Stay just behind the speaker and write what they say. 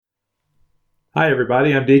Hi,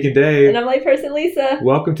 everybody. I'm Deacon Dave. And I'm Layperson Lisa.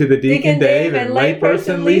 Welcome to the Deacon Dave and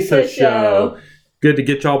Layperson Lisa show. Good to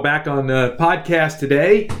get y'all back on the podcast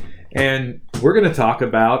today. And we're going to talk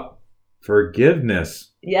about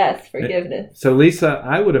forgiveness. Yes, forgiveness. So, Lisa,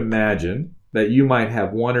 I would imagine that you might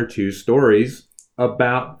have one or two stories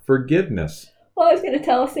about forgiveness. Well, I was going to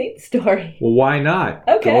tell a saint story. Well, why not?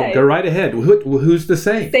 Okay. Go right ahead. Who's the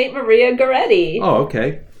saint? Saint Maria Goretti. Oh,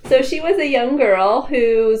 okay. So she was a young girl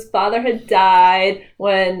whose father had died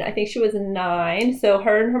when I think she was 9. So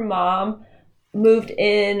her and her mom moved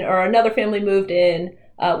in, or another family moved in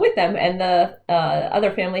with them. And the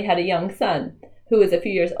other family had a young son who was a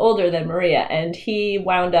few years older than Maria. And he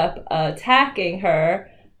wound up attacking her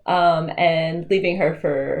and leaving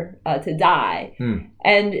her to die.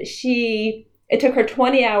 And it took her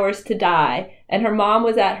 20 hours to die. And her mom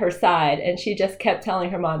was at her side. And she just kept telling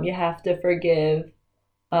her mom, you have to forgive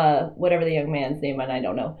whatever the young man's name, and I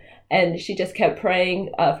don't know. And she just kept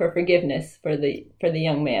praying for forgiveness for the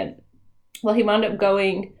young man. Well, he wound up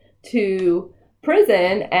going to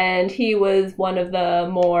prison, and he was one of the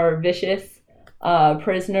more vicious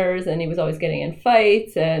prisoners, and he was always getting in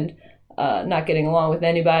fights and not getting along with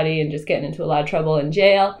anybody and just getting into a lot of trouble in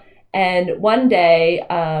jail. And one day,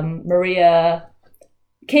 Maria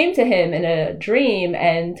came to him in a dream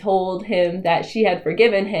and told him that she had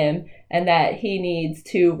forgiven him and that he needs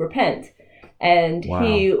to repent. And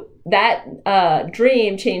wow. that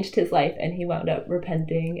dream changed his life, and he wound up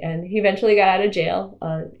repenting, and he eventually got out of jail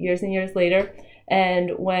years and years later.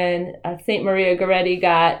 And when Saint Maria Goretti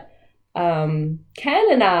got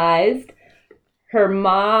canonized, her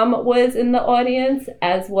mom was in the audience,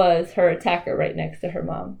 as was her attacker right next to her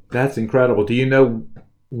mom. That's incredible. Do you know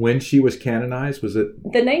when she was canonized? Was it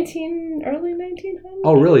the early 1900s?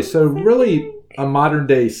 Oh, really? So really a modern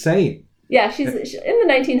day saint. Yeah, she's in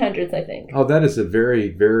the 1900s, I think. Oh, that is a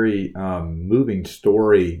very, very moving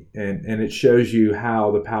story. And it shows you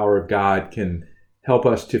how the power of God can help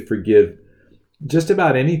us to forgive just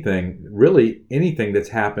about anything, really anything that's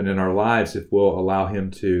happened in our lives, if we'll allow him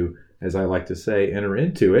to, as I like to say, enter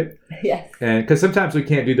into it. Yes. And because sometimes we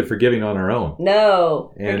can't do the forgiving on our own.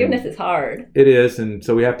 No, and forgiveness is hard. It is, and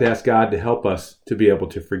so we have to ask God to help us to be able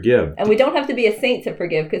to forgive. And we don't have to be a saint to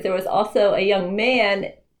forgive, because there was also a young man,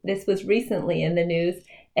 this was recently in the news,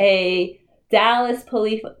 a Dallas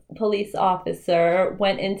police officer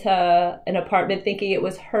went into an apartment thinking it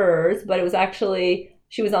was hers, but it was actually,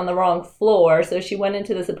 she was on the wrong floor. So she went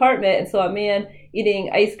into this apartment and saw a man eating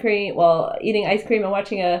ice cream and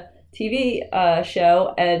watching a TV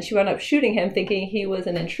show, and she wound up shooting him thinking he was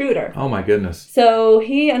an intruder. Oh my goodness. So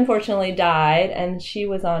he unfortunately died, and she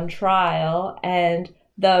was on trial, and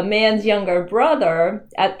the man's younger brother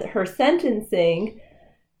at her sentencing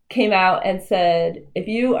came out and said, if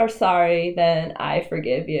you are sorry, then I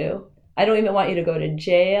forgive you. I don't even want you to go to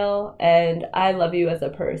jail, and I love you as a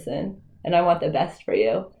person, and I want the best for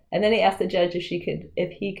you. And then he asked the judge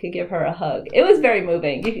if he could give her a hug. It was very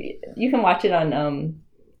moving. You can watch it on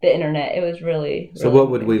the internet. It was really so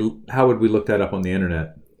how would we look that up on the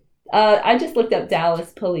internet? I just looked up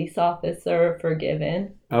Dallas police officer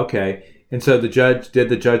forgiven. Okay. And so did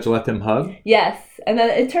the judge let them hug? Yes. And then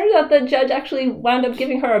it turns out the judge actually wound up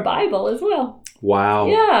giving her a Bible as well. Wow.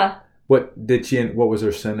 Yeah. What was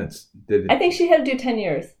her sentence? I think she had to do 10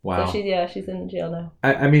 years. Wow. So she's in jail now.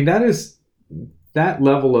 I mean, that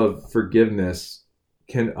level of forgiveness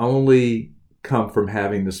can only come from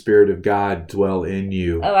having the Spirit of God dwell in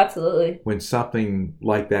you. Oh, absolutely. When something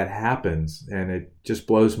like that happens, and it just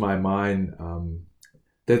blows my mind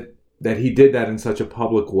that he did that in such a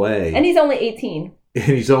public way. And he's only 18. And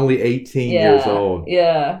he's only 18 years old.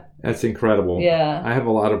 Yeah. That's incredible. Yeah. I have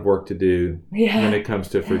a lot of work to do when it comes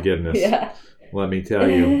to forgiveness. Yeah. Let me tell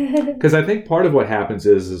you. Because I think part of what happens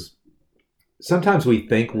is sometimes we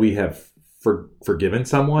think we have forgiven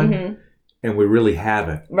someone, and we really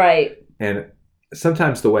haven't. Right. And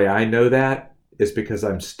sometimes the way I know that is because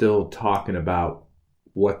I'm still talking about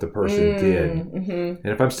what the person did. And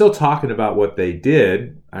if I'm still talking about what they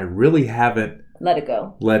did, I really haven't let it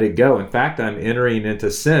go. In fact, I'm entering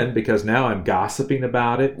into sin because now I'm gossiping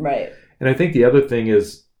about it. Right. And I think the other thing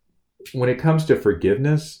is, when it comes to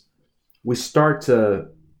forgiveness, we start to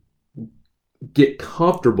get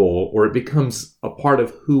comfortable, or it becomes a part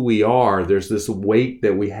of who we are. There's this weight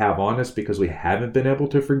that we have on us because we haven't been able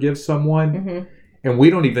to forgive someone, and we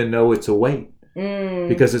don't even know it's a weight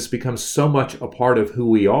because it's become so much a part of who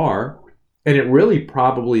we are, and it really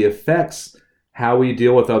probably affects how we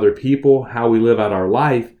deal with other people, how we live out our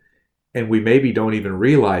life, and we maybe don't even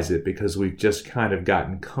realize it because we've just kind of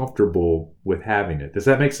gotten comfortable with having it. Does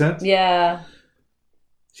that make sense? Yeah.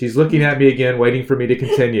 She's looking at me again, waiting for me to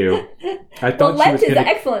continue. I thought Lent is an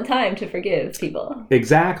excellent time to forgive people.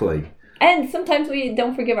 Exactly. And sometimes we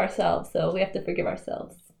don't forgive ourselves, so we have to forgive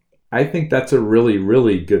ourselves. I think that's a really,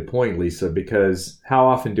 really good point, Lisa, because how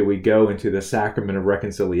often do we go into the sacrament of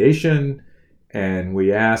reconciliation and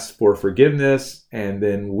we ask for forgiveness, and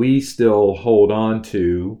then we still hold on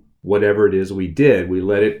to whatever it is we did. We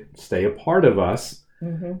let it stay a part of us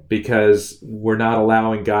because we're not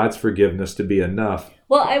allowing God's forgiveness to be enough.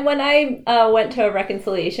 Well, when I went to a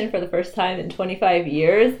reconciliation for the first time in 25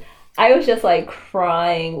 years, I was just like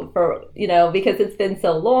crying for, because it's been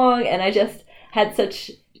so long, and I just had such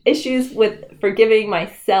issues with forgiving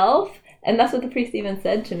myself. And that's what the priest even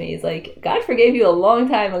said to me. He's like, God forgave you a long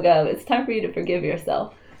time ago. It's time for you to forgive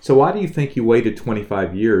yourself. So why do you think you waited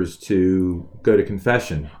 25 years to go to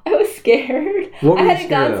confession? I was scared. What were I you hadn't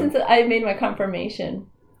scared gone of? since I made my confirmation,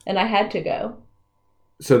 and I had to go.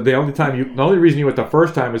 So the only reason you went the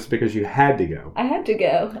first time was because you had to go. I had to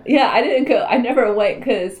go. Yeah, I didn't go. I never went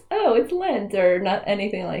because, it's Lent or not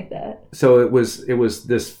anything like that. So it was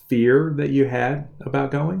this fear that you had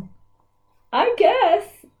about going? I guess,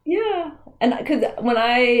 yeah. And because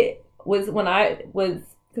I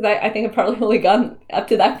think I've probably only gone up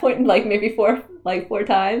to that point like maybe four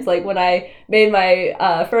times. Like when I made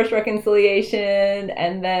my first reconciliation,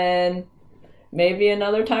 and then maybe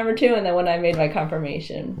another time or two, and then when I made my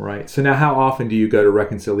confirmation. Right. So now how often do you go to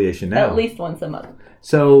reconciliation now? At least once a month.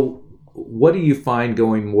 So what do you find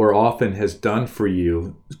going more often has done for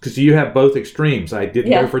you? Because you have both extremes. I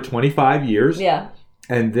didn't go for 25 years. Yeah.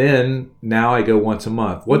 And then now I go once a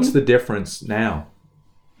month. What's the difference now?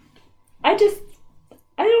 I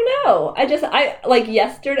don't know. Like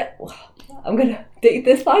yesterday, I'm going to date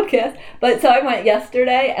this podcast, but so I went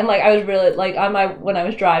yesterday, and like I was really like when I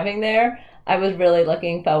was driving there, I was really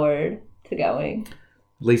looking forward to going.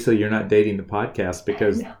 Lisa, you're not dating the podcast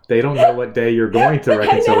because they don't know what day you're going to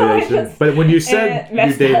reconciliation. But when you said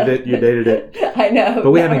you dated it. I know.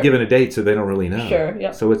 But we haven't given a date, so they don't really know. Sure,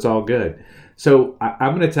 yeah. So it's all good. So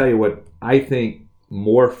I'm going to tell you what I think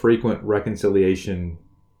more frequent reconciliation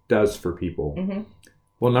does for people. Mm-hmm.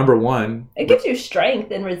 Well, number one, it gives you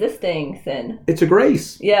strength in resisting sin. It's a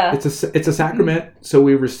grace. Yeah. It's a sacrament. Mm-hmm. So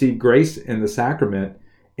we receive grace in the sacrament,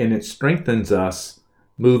 and it strengthens us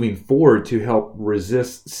moving forward to help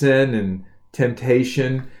resist sin and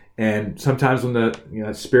temptation. And sometimes when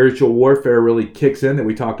the spiritual warfare really kicks in that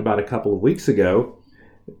we talked about a couple of weeks ago,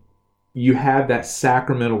 you have that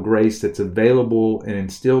sacramental grace that's available and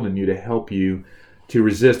instilled in you to help you to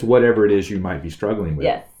resist whatever it is you might be struggling with.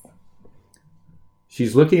 Yes.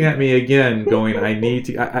 She's looking at me again going, I need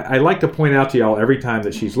to... I like to point out to y'all every time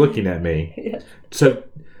that she's looking at me. Yes. So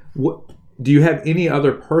do you have any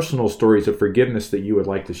other personal stories of forgiveness that you would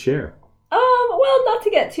like to share? Well, not to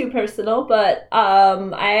get too personal, but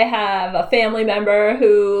I have a family member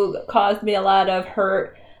who caused me a lot of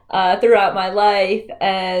hurt throughout my life,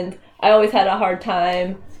 and I always had a hard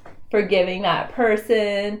time forgiving that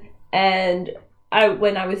person. And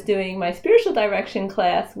when I was doing my spiritual direction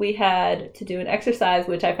class, we had to do an exercise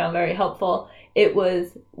which I found very helpful. It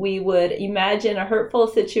was, we would imagine a hurtful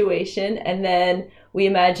situation, and then we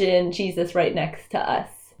imagine Jesus right next to us.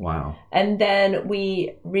 Wow. And then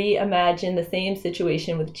we reimagine the same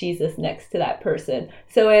situation with Jesus next to that person.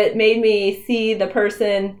 So it made me see the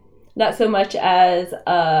person not so much as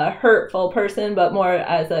a hurtful person, but more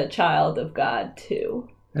as a child of God too.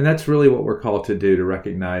 And that's really what we're called to do, to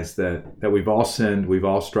recognize that we've all sinned, we've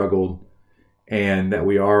all struggled, and that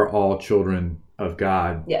we are all children of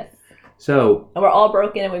God. Yes. So, and we're all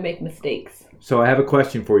broken and we make mistakes. So I have a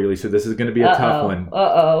question for you, Lisa. This is going to be a tough one.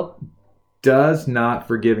 Does not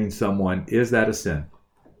forgiving someone, is that a sin?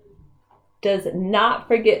 Is not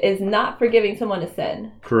forgiving someone a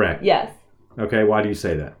sin? Correct. Yes. Okay, why do you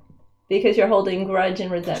say that? Because you're holding grudge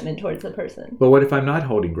and resentment towards the person. But what if I'm not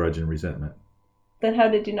holding grudge and resentment? Then how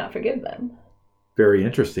did you not forgive them? Very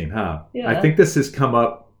interesting, huh? Yeah. I think this has come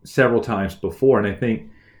up several times before, and I think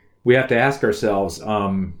we have to ask ourselves,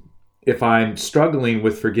 if I'm struggling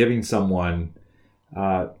with forgiving someone,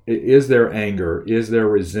 is there anger? Is there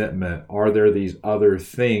resentment? Are there these other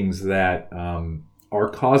things that are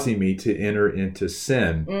causing me to enter into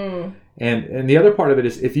sin? Mm. And the other part of it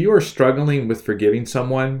is, if you are struggling with forgiving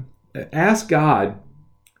someone, ask God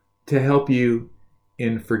to help you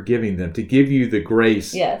in forgiving them, to give you the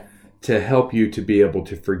grace to help you to be able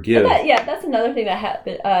to forgive. That's another thing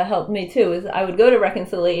that helped me too, is I would go to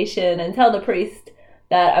reconciliation and tell the priest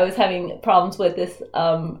that I was having problems with this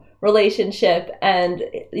relationship, and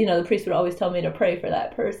the priest would always tell me to pray for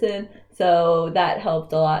that person, so that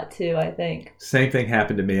helped a lot too, I think. Same thing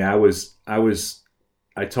happened to me. I was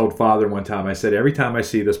I told Father one time, I said, every time I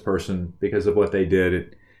see this person because of what they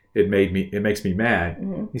did, it makes me mad.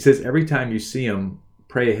 Mm-hmm. He says, every time you see him,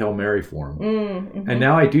 pray a Hail Mary for him. Mm-hmm. And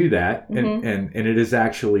now I do that, Mm-hmm. and it has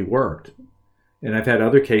actually worked. And I've had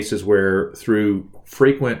other cases where through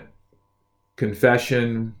frequent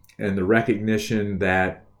confession and the recognition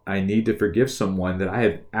that I need to forgive someone, that I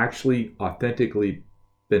have actually authentically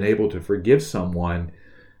been able to forgive someone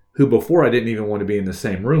who before I didn't even want to be in the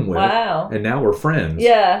same room with. Wow. And now we're friends.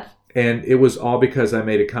 Yeah. And it was all because I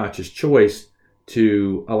made a conscious choice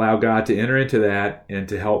to allow God to enter into that and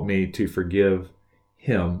to help me to forgive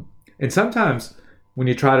him. And sometimes when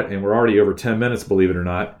you try to, and we're already over 10 minutes, believe it or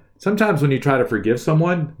not, sometimes when you try to forgive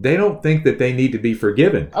someone, they don't think that they need to be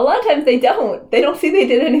forgiven. A lot of times they don't. They don't see they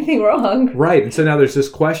did anything wrong. Right. And so now there's this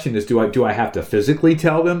question is, do I have to physically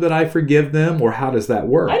tell them that I forgive them, or how does that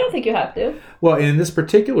work? I don't think you have to. Well, in this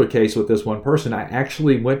particular case with this one person, I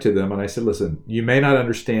actually went to them and I said, listen, you may not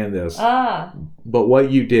understand this, but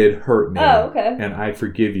what you did hurt me. Oh, okay. And I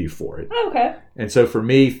forgive you for it. Oh, okay. And so for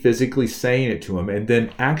me, physically saying it to him and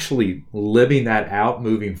then actually living that out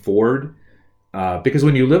moving forward, because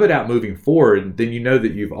when you live it out moving forward, then you know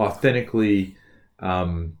that you've authentically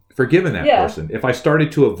forgiven that person. If I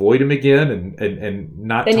started to avoid him again and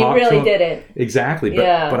not then talk you really to him, did it. Exactly.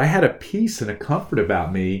 But I had a peace and a comfort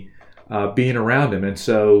about me being around him. And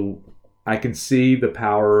so I can see the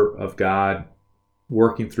power of God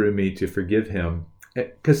working through me to forgive him,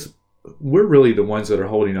 because we're really the ones that are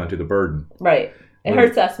holding on to the burden. Right. It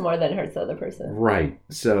hurts us more than it hurts the other person. Right.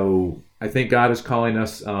 So I think God is calling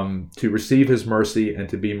us to receive his mercy and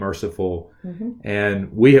to be merciful. Mm-hmm.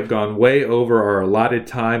 And we have gone way over our allotted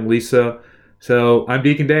time, Lisa. So I'm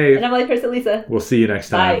Deacon Dave. And I'm Layperson Lisa. We'll see you next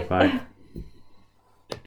time. Bye. Bye.